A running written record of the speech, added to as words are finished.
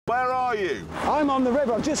Where are you? I'm on the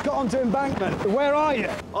river. I've just got onto embankment. Where are you?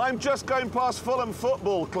 I'm just going past Fulham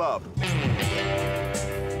Football Club.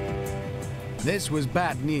 This was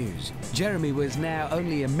bad news. Jeremy was now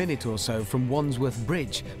only a minute or so from Wandsworth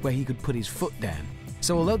Bridge, where he could put his foot down.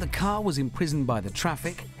 So although the car was imprisoned by the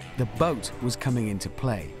traffic, the boat was coming into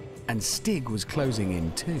play, and Stig was closing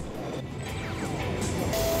in too.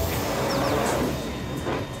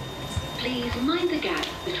 Please mind the gap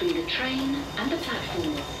between the train and the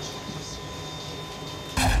platform.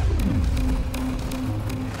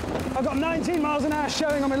 I've got 19 miles an hour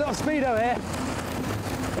showing on my little speedo here.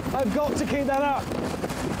 I've got to keep that up.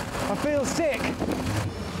 I feel sick.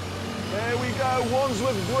 There we go,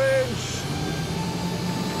 Wandsworth Bridge.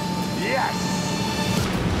 Yes!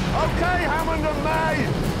 OK, Hammond and May,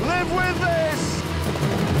 live with this!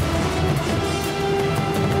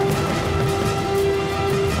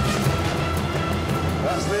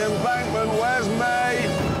 That's the embankment. Where's May?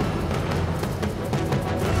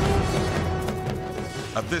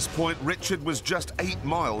 At this point, Richard was just 8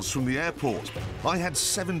 miles from the airport. I had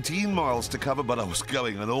 17 miles to cover, but I was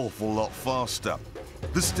going an awful lot faster.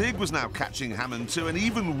 The Stig was now catching Hammond too, and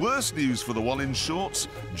even worse news for the one in shorts.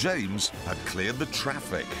 James had cleared the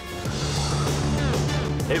traffic.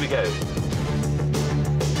 Here we go.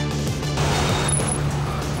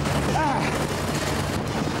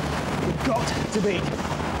 You've got to beat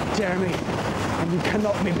Jeremy, and you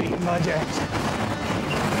cannot be beaten by James.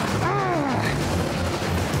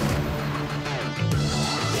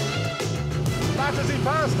 Battersea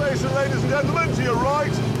Power Station, ladies and gentlemen, to your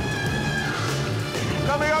right.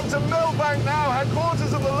 Coming up to Millbank now,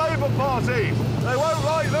 headquarters of the Labour Party. They won't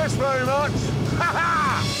like this very much.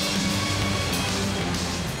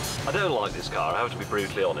 I don't like this car, I have to be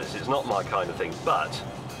brutally honest. It's not my kind of thing, but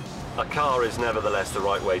a car is nevertheless the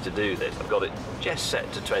right way to do this. I've got it just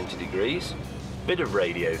set to 20 degrees, bit of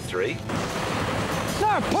Radio 3.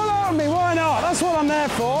 No, pull out on me, why not? That's what I'm there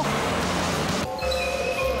for.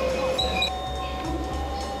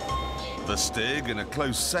 The Stig, in a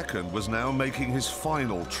close second, was now making his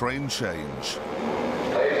final train change.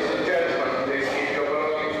 Ladies and gentlemen, please keep your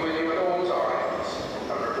belongings with you at all times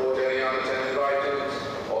and report any unattended items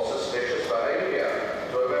or suspicious behaviour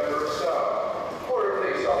to a member of staff or a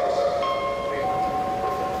police officer.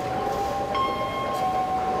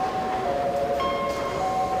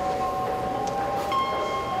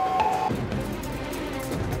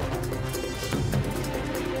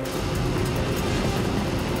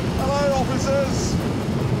 Officers,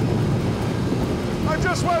 I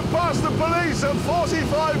just went past the police at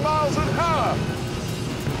 45 miles an hour.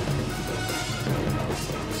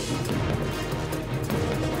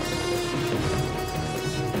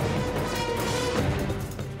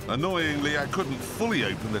 Annoyingly, I couldn't fully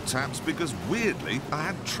open the taps because, weirdly, I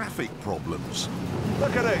had traffic problems.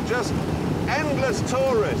 Look at it, just endless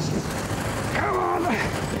tourists. Come on!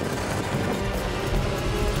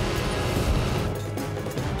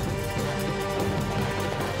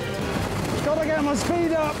 Gotta get my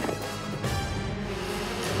speed up.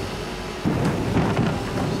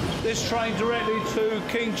 This train directly to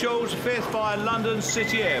King George V via London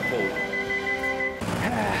City Airport.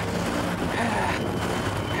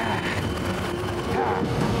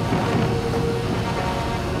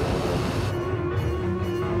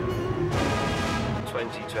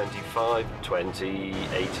 ...2025,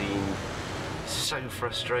 2018... so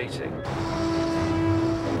frustrating.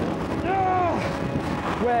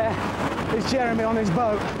 Where is Jeremy on his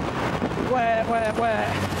boat? Where?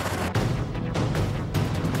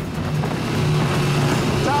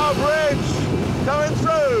 Tower Bridge, coming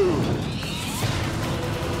through.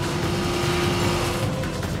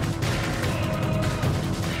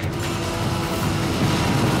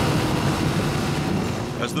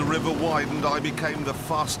 As the river widened, I became the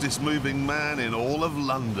fastest moving man in all of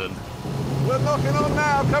London. We're knocking on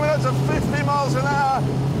now, coming up to 50 miles an hour.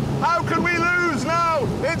 How can we lose now?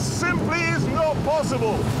 It simply is not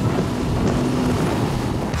possible.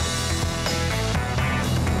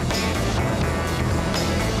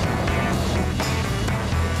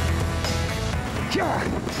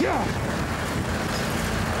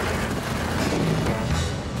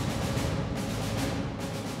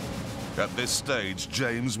 At this stage,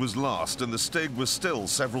 James was last, and the Stig was still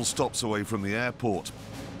several stops away from the airport.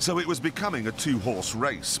 So it was becoming a two-horse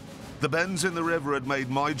race. The bends in the river had made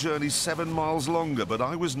my journey 7 miles longer, but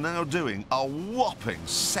I was now doing a whopping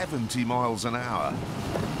 70 miles an hour.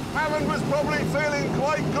 Hammond was probably feeling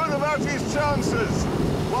quite good about his chances.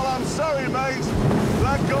 Well, I'm sorry, mate.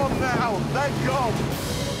 They're gone now. They're gone.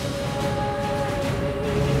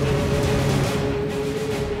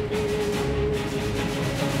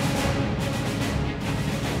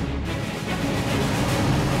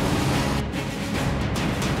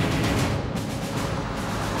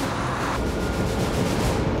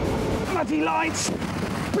 bloody lights!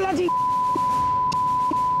 Bloody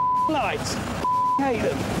lights! Hate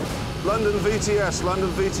them. London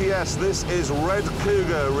VTS, this is Red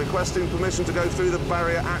Cougar requesting permission to go through the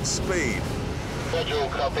barrier at speed. Roger, all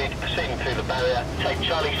copied. Proceeding through the barrier. Take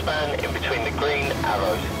Charlie span in between the green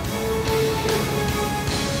arrows.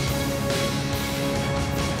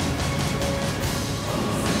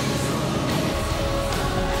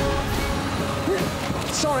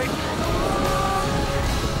 Sorry.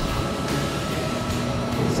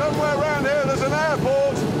 Somewhere around here there's an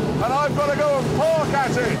airport and I've got to go and park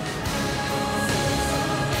at it.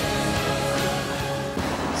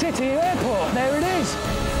 City Airport, there it is.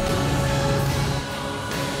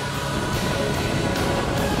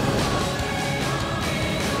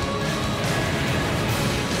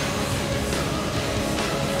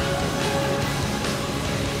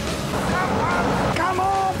 Come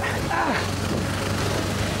on!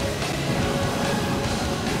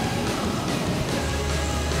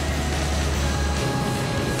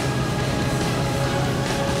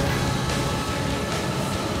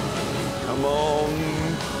 Come on.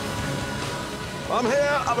 I'm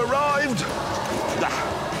here, I've arrived.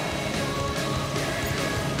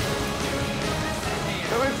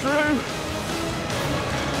 Coming through.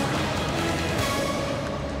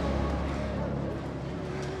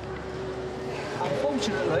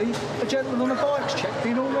 Unfortunately, a gentleman on a bike's checked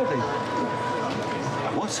in already.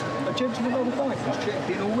 What? A gentleman on a bike has checked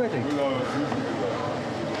in already.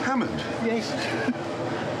 Hammond? Yes.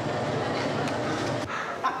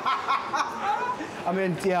 I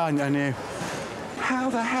mean, yeah, I knew. How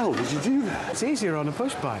the hell did you do that? It's easier on a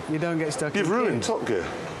push bike. You don't get stuck in You've the ruined queues. Top Gear.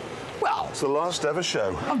 Well, It's the last ever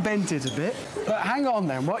show. I've bent it a bit. But hang on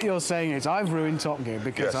then, what you're saying is I've ruined Top Gear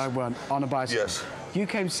because Yes. I won on a bicycle. Yes. You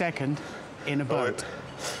came second in a boat.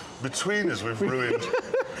 Between us, we've ruined...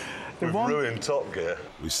 We've ruined Top Gear.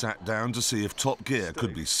 We sat down to see if Top Gear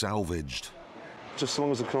could be salvaged. Just as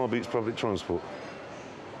long as the car beats public transport.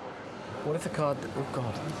 What if the car... Oh,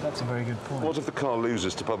 God, that's a very good point. What if the car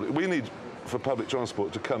loses to public... We need for public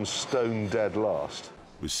transport to come stone dead last.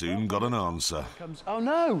 We soon got an answer. Oh,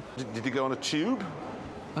 no! Did you go on a tube?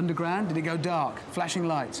 Underground, did it go dark? Flashing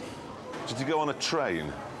lights? Did you go on a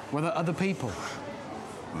train? Were there other people?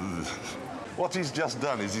 What he's just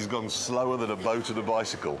done is he's gone slower than a boat and a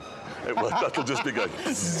bicycle. That'll just be going...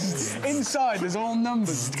 Inside, there's all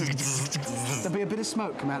numbers. There'll be a bit of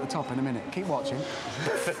smoke come out the top in a minute. Keep watching.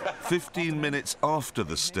 15 minutes after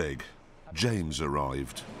the Stig, James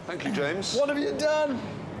arrived. Thank you, James. What have you done?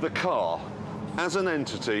 The car, as an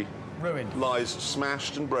entity, Ruined. lies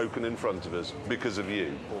smashed and broken in front of us because of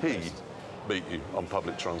you. He beat you on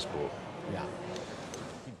public transport. Yeah.